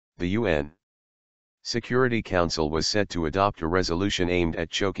The UN Security Council was set to adopt a resolution aimed at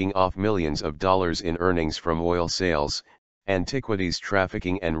choking off millions of dollars in earnings from oil sales, antiquities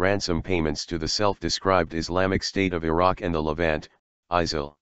trafficking and ransom payments to the self-described Islamic State of Iraq and the Levant,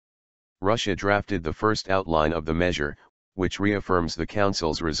 ISIL. Russia drafted the first outline of the measure, which reaffirms the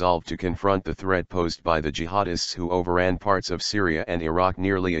Council's resolve to confront the threat posed by the jihadists who overran parts of Syria and Iraq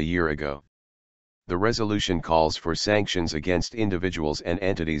nearly a year ago. The resolution calls for sanctions against individuals and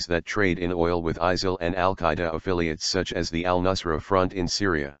entities that trade in oil with ISIL and al-Qaeda affiliates such as the al-Nusra Front in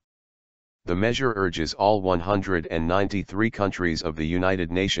Syria. The measure urges all 193 countries of the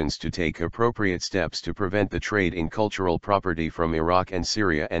United Nations to take appropriate steps to prevent the trade in cultural property from Iraq and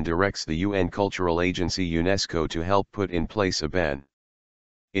Syria and directs the UN cultural agency UNESCO to help put in place a ban.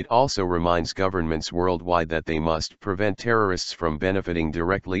 It also reminds governments worldwide that they must prevent terrorists from benefiting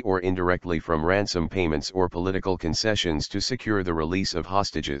directly or indirectly from ransom payments or political concessions to secure the release of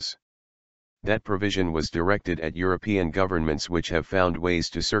hostages. That provision was directed at European governments which have found ways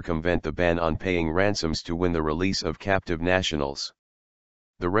to circumvent the ban on paying ransoms to win the release of captive nationals.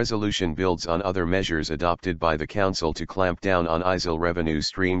 The resolution builds on other measures adopted by the Council to clamp down on ISIL revenue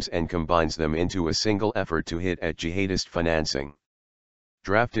streams and combines them into a single effort to hit at jihadist financing.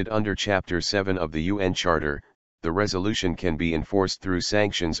 Drafted under Chapter 7 of the UN Charter, the resolution can be enforced through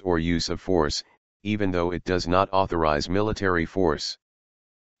sanctions or use of force, even though it does not authorize military force.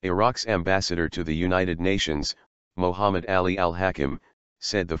 Iraq's ambassador to the United Nations, Mohammed Ali al-Hakim,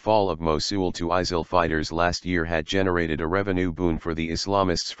 said the fall of Mosul to ISIL fighters last year had generated a revenue boon for the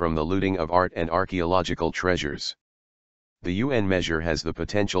Islamists from the looting of art and archaeological treasures. The UN measure has the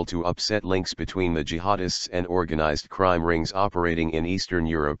potential to upset links between the jihadists and organized crime rings operating in Eastern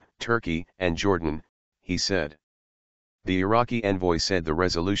Europe, Turkey, and Jordan, he said. The Iraqi envoy said the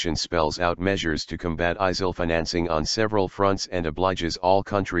resolution spells out measures to combat ISIL financing on several fronts and obliges all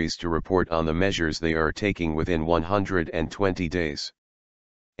countries to report on the measures they are taking within 120 days.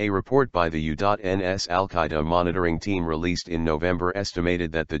 A report by the U.N.'s Al-Qaeda monitoring team released in November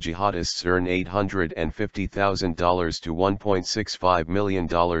estimated that the jihadists earn $850,000 to $1.65 million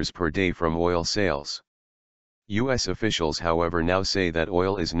per day from oil sales. U.S. officials however now say that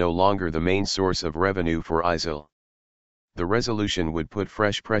oil is no longer the main source of revenue for ISIL. The resolution would put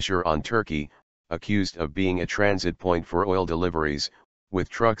fresh pressure on Turkey, accused of being a transit point for oil deliveries, with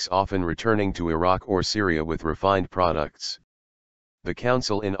trucks often returning to Iraq or Syria with refined products. The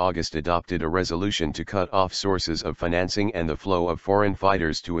Council in August adopted a resolution to cut off sources of financing and the flow of foreign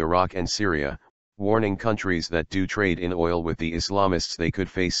fighters to Iraq and Syria, warning countries that do trade in oil with the Islamists they could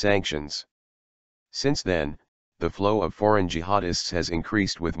face sanctions. Since then, the flow of foreign jihadists has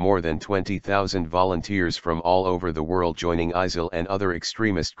increased with more than 20,000 volunteers from all over the world joining ISIL and other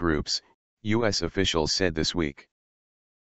extremist groups, U.S. officials said this week.